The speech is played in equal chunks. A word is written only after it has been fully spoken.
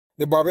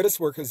The Barbados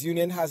Workers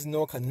Union has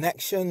no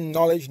connection,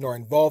 knowledge, nor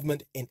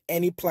involvement in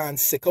any planned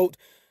sick-out,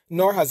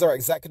 nor has our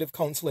Executive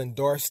Council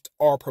endorsed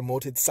or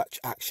promoted such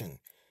action.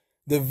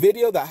 The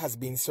video that has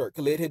been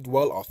circulated,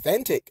 while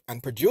authentic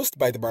and produced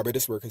by the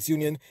Barbados Workers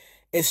Union,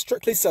 is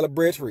strictly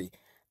celebratory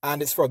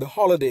and is for the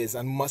holidays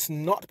and must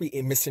not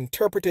be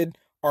misinterpreted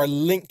or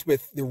linked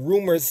with the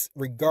rumors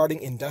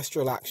regarding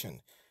industrial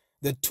action.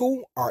 The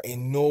two are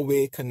in no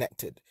way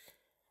connected.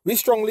 We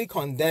strongly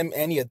condemn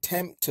any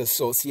attempt to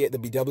associate the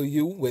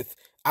BWU with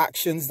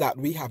actions that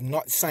we have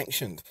not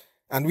sanctioned,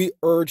 and we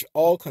urge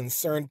all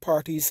concerned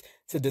parties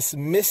to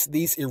dismiss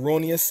these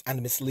erroneous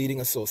and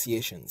misleading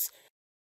associations.